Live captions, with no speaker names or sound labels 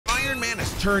Iron Man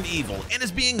has turned evil and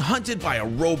is being hunted by a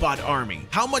robot army.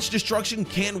 How much destruction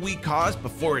can we cause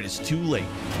before it is too late?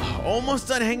 Almost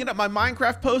done hanging up my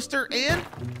Minecraft poster and...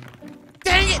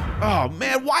 dang it! Oh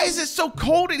man, why is it so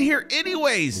cold in here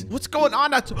anyways? What's going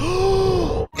on? It's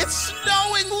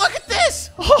snowing! Look at this!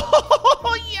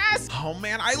 Oh yes! Oh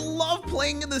man, I love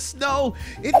playing in the snow.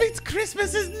 It means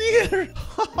Christmas is near.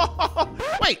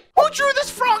 Wait, who drew this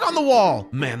frog on the wall?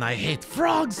 Man, I hate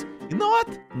frogs. You know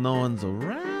what? No one's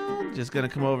around. Just gonna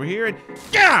come over here and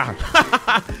yeah!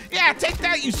 Yeah, take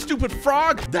that, you stupid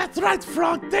frog! That's right,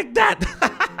 frog, take that!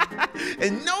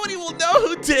 And nobody will know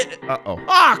who did it. Uh-oh.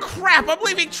 Ah, crap, I'm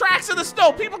leaving tracks in the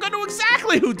snow. People gonna know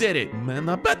exactly who did it. Man,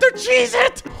 I better cheese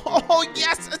it. Oh,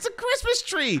 yes, it's a Christmas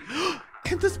tree.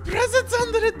 And there's presents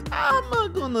under it.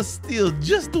 I'm gonna steal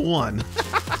just one.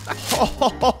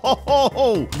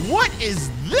 Oh, what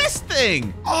is this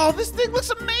thing? Oh, this thing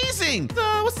looks amazing.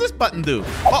 What's this button do?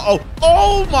 Uh-oh.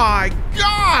 Oh my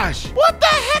gosh. What the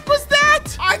heck was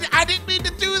that? I didn't mean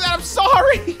to do that. I'm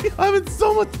sorry. I'm in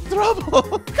so much trouble. I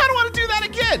kind of want to do that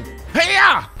again.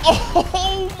 Hey-ya!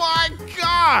 Oh my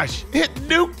gosh! It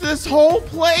nuked this whole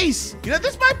place! You know,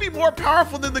 this might be more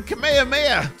powerful than the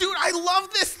Kamehameha. Dude, I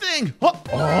love this thing!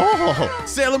 Oh,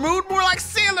 Sailor Moon, more like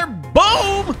Sailor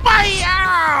Boom!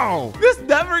 Wow! This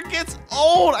never gets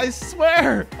old, I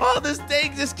swear! Oh, this day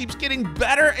just keeps getting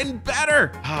better and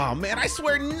better! Oh man, I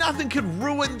swear nothing could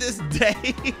ruin this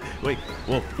day! Wait,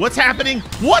 well, what's happening?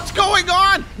 What's going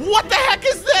on? What the heck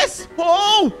is this?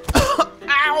 Oh!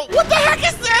 Ow! What the heck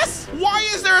is this? Why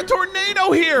is there a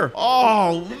tornado here?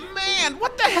 Oh man,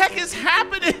 what the heck is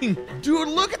happening? Dude,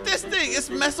 look at this thing. It's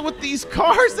messing with these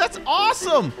cars. That's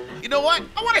awesome. You know what?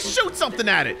 I want to shoot something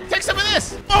at it. Take some of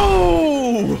this.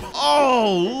 Oh!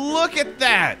 Oh, look at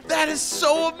that. That is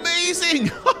so amazing.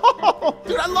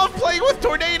 Dude, I love playing with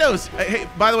tornadoes. Hey,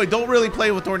 by the way, don't really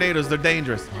play with tornadoes. They're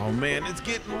dangerous. Oh man, it's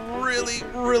getting really,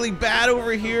 really bad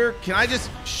over here. Can I just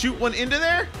shoot one into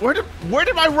there? Where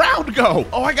did my round go?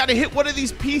 Oh, I got to hit one of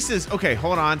these pieces. Okay,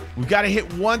 hold on. We got to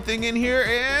hit one thing in here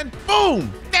and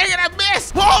boom. Dang it, I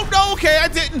missed. Oh, no, okay, I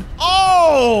didn't.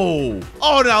 Oh.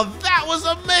 Oh, now that was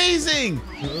amazing.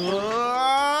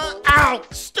 Ow.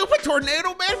 Stupid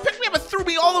tornado, man. Picked me up and threw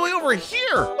me all the way over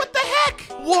here. What the heck?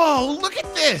 Whoa, look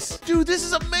at this. Dude, this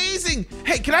is amazing.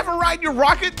 Hey, can I have a ride in your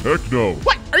rocket? Heck no.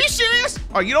 What? Are you serious?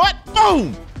 Oh, you know what?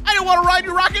 Boom. I didn't want to ride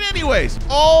your rocket anyways.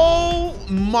 Oh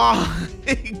my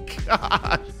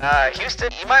God. Houston,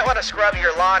 you might want to scrub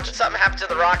your launch. Something happened to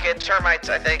the rocket. Termites,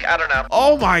 I think. I don't know.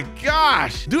 Oh my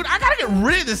gosh. Dude, I gotta get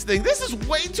rid of this thing. This is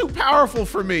way too powerful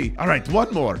for me. All right,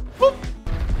 one more. Boop.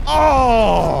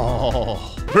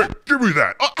 Oh. Hey, give me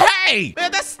that. Oh, hey,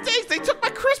 man, that stinks. They took my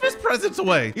Christmas presents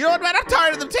away. You know what, man? I'm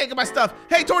tired of them taking my stuff.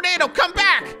 Hey, tornado, come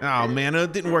back. Oh, man,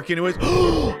 it didn't work anyways. It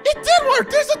did work.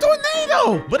 There's a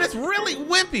tornado, but it's really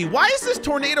wimpy. Why is this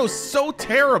tornado so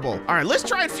terrible? All right, let's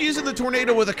try fusing the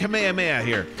tornado with a Kamehameha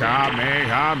here.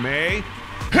 Kamehameha.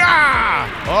 Ha!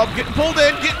 Oh, getting pulled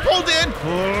in, getting pulled in.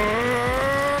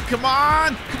 Come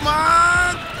on, come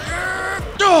on.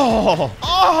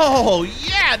 Oh,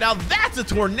 yeah, now that's a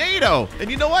tornado. And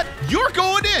you know what? You're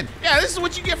going in. Yeah, this is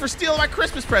what you get for stealing my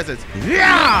Christmas presents.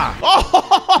 Yeah.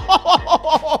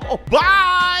 Oh,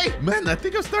 bye. Man, I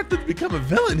think I'm starting to become a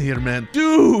villain here, man.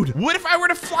 Dude, what if I were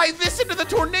to fly this into the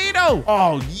tornado?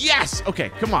 Oh, yes. Okay,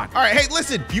 come on. All right, hey,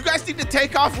 listen, you guys need to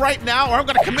take off right now or I'm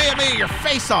going to Kamehameha your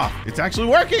face off. It's actually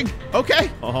working.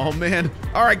 Okay. Oh, man.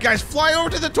 All right, guys, fly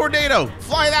over to the tornado.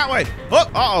 Fly that way. Oh,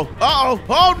 uh-oh. Uh-oh.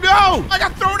 Oh, no. I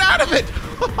got thrown out of it.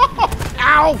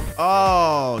 Ow.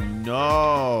 Oh,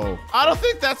 no. I don't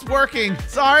think that's working.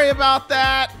 Sorry about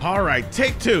that. All right,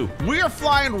 take two. We are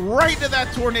flying right into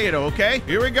that tornado, okay?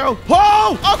 Here we go.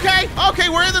 Oh, okay. Okay,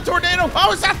 we're in the tornado.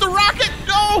 Oh, is that the rocket?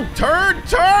 No. Turn,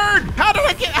 turn. How did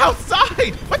I get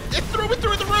outside? What? It threw me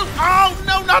through the roof. Oh,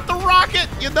 no, not the rocket.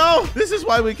 You know, this is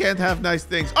why we can't have nice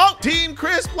things. Oh, Team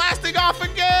Chris blasting off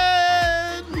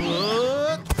again.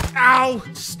 Ow,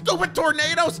 stupid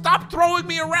tornado, stop throwing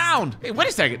me around. Hey, wait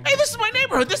a second. Hey, this is my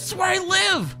neighborhood. This is where I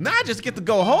live. Now I just get to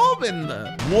go home and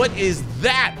what is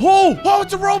that? Oh,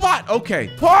 it's a robot. Okay.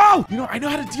 Oh, you know, I know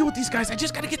how to deal with these guys. I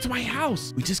just got to get to my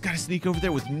house. We just got to sneak over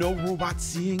there with no robot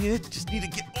seeing it. Just need to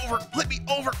get over. Let me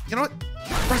over. You know what?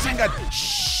 Rasen gun.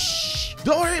 Shh.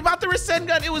 Don't worry about the Rasen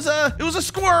gun. It was a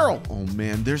squirrel. Oh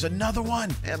man, there's another one.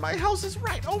 And my house is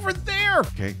right over there.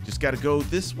 Okay, just gotta go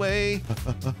this way.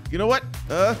 You know what?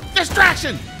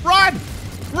 Distraction! Run!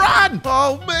 Run!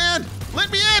 Oh man!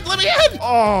 Let me in! Let me in!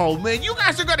 Oh man, you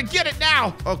guys are gonna get it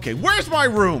now. Okay, where's my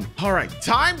room? All right,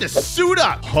 time to suit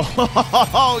up.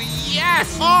 Oh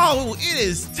yes! Oh, it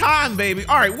is time, baby.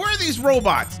 All right, where are these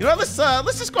robots? You know, let's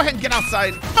just go ahead and get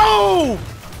outside. Oh!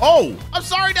 Oh, I'm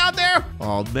sorry down there.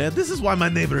 Oh, man, this is why my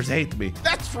neighbors hate me.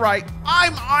 That's right.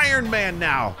 I'm Iron Man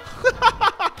now.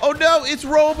 Oh, no, it's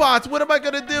robots. What am I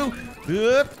going to do?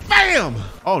 Bam!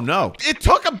 Oh, no. It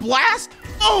took a blast?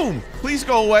 Boom! Please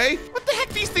go away. What the heck?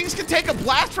 These things can take a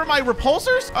blast from my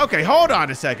repulsors? Okay, hold on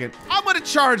a second. I'm going to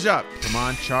charge up. Come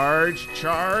on, charge.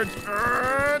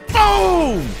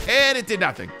 Boom! And it did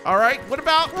nothing. All right, what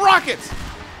about rockets?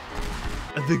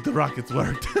 I think the rockets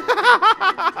worked.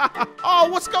 Oh,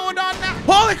 what's going on now?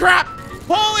 Holy crap!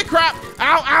 Holy crap!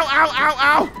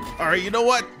 Ow! All right, you know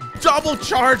what? Double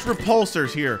charge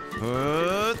repulsors here.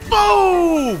 Boom!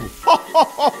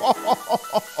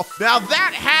 Now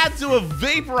that had to have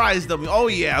vaporized them. Oh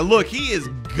yeah, look, he is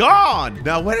gone.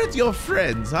 Now where are your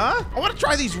friends, huh? I want to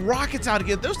try these rockets out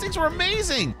again. Those things were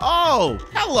amazing. Oh,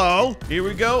 hello. Here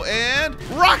we go, and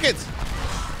rockets.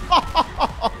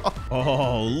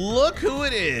 Oh, look who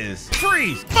it is.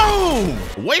 Freeze. Boom.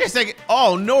 Wait a second.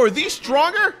 Oh, no. Are these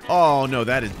stronger? Oh, no.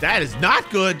 That is not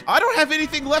good. I don't have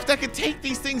anything left that can take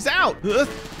these things out.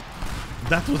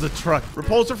 That was a truck.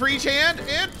 Repulsor for each hand,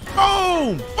 and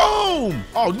boom! Boom!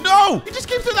 Oh, no! He just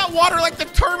came through that water like the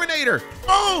Terminator.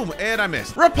 Boom! And I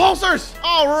missed. Repulsors!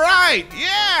 All right,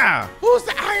 yeah! Who's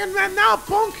the Iron Man now,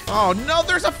 punk? Oh, no,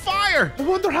 there's a fire. I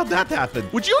wonder how that happened.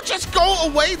 Would you just go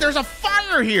away? There's a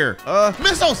fire here.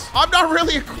 Missiles. I'm not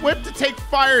really equipped to take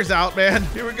fires out, man.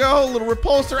 Here we go, a little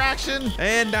repulsor action.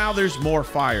 And now there's more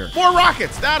fire. More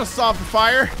rockets. That'll solve the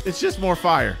fire. It's just more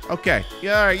fire. Okay,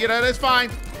 yeah, you know, that's fine.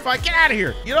 Fine, get out of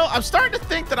here. You know, I'm starting to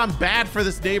think that I'm bad for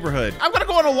this neighborhood. I'm gonna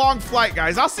go on a long flight,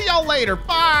 guys. I'll see y'all later.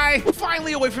 Bye.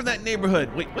 Finally away from that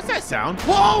neighborhood. Wait, what's that sound?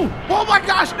 Whoa! Oh my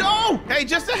gosh, no! Hey,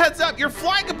 just a heads up, you're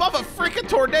flying above a freaking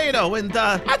tornado, and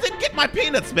I didn't get my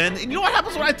peanuts, man. And you know what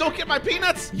happens when I don't get my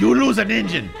peanuts? You lose an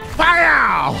engine.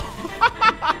 Pow!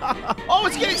 Oh,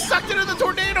 it's getting sucked into the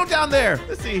tornado down there.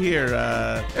 Let's see here.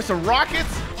 There's some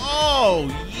rockets. Oh,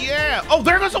 yeah. Oh,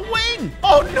 there goes a wing.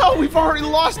 Oh, no, we've already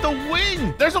lost a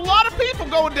wing. There's a lot of people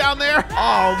going down there.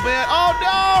 Oh, man.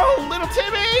 Oh, no, little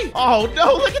Timmy. Oh,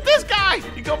 no, look at this guy.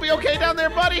 You gonna be okay down there,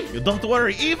 buddy? You don't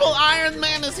worry. Evil Iron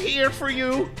Man is here for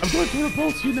you. I'm going to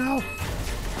repulse you now.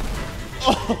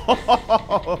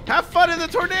 Oh, have fun in the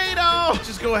tornado.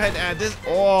 Just go ahead and add this.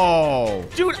 Oh,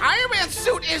 dude, Iron Man's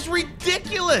suit is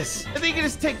ridiculous. I think you can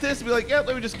just take this and be like, yeah,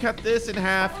 let me just cut this in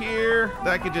half here.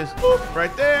 That could just boop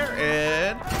right there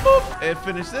and boop and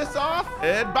finish this off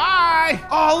and bye.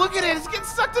 Oh, look at it. It's getting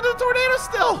sucked into the tornado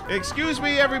still. Excuse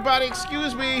me, everybody.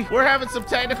 Excuse me. We're having some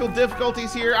technical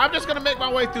difficulties here. I'm just going to make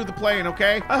my way through the plane,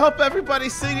 okay? I hope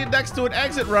everybody's seated next to an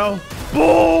exit row.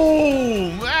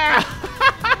 Boom. Ah.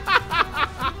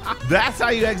 That's how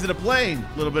you exit a plane.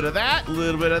 A little bit of that, a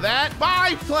little bit of that.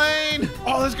 Bye, plane.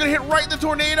 Oh, that's gonna hit right in the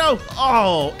tornado.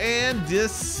 Oh, and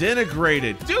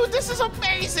disintegrated. Dude, this is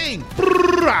amazing.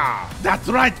 That's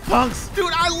right, punks.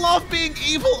 Dude, I love being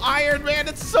evil Iron Man.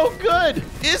 It's so good.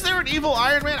 Is there an evil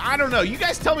Iron Man? I don't know. You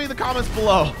guys tell me in the comments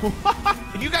below.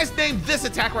 You guys named this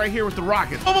attack right here with the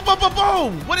rockets. Boom, boom, boom, boom,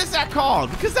 boom. What is that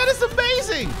called? Because that is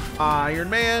amazing. Iron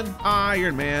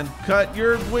Man, cut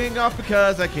your wing off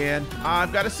because I can.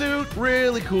 I've got a suit,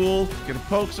 really cool. Gonna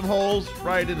poke some holes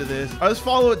right into this. Let's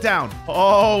follow it down.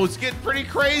 Oh, it's getting pretty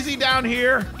crazy down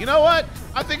here. You know what?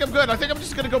 I think I'm good. I think I'm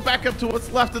just gonna go back up to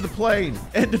what's left of the plane.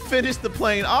 And to finish the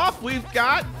plane off, we've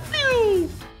got, phew.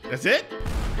 That's it?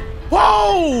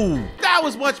 Whoa! That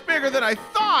was much bigger than I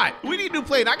thought. We need a new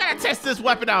plane. I gotta test this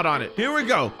weapon out on it. Here we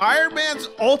go. Iron Man's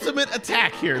ultimate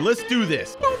attack here. Let's do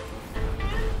this. Boop.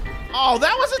 Oh,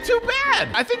 that wasn't too bad.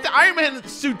 I think the Iron Man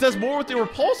suit does more with the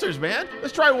repulsors, man.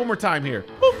 Let's try it one more time here.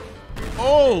 Boop.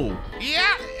 Oh,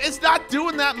 yeah, it's not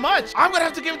doing that much. I'm gonna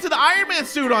have to give it to the Iron Man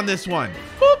suit on this one.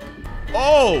 Boop.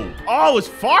 Oh, it's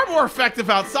far more effective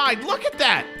outside. Look at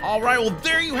that. All right, well,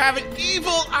 there you have it.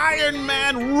 Evil Iron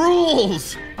Man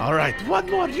rules. All right, one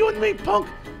more, you and me, punk.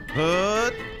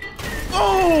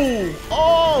 Oh,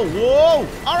 whoa.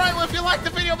 All right, well, if you liked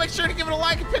the video, make sure to give it a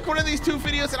like and pick one of these two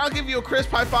videos, and I'll give you a crisp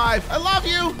high five. I love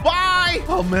you. Bye.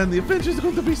 Oh, man, the Avengers are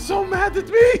going to be so mad at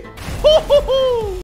me.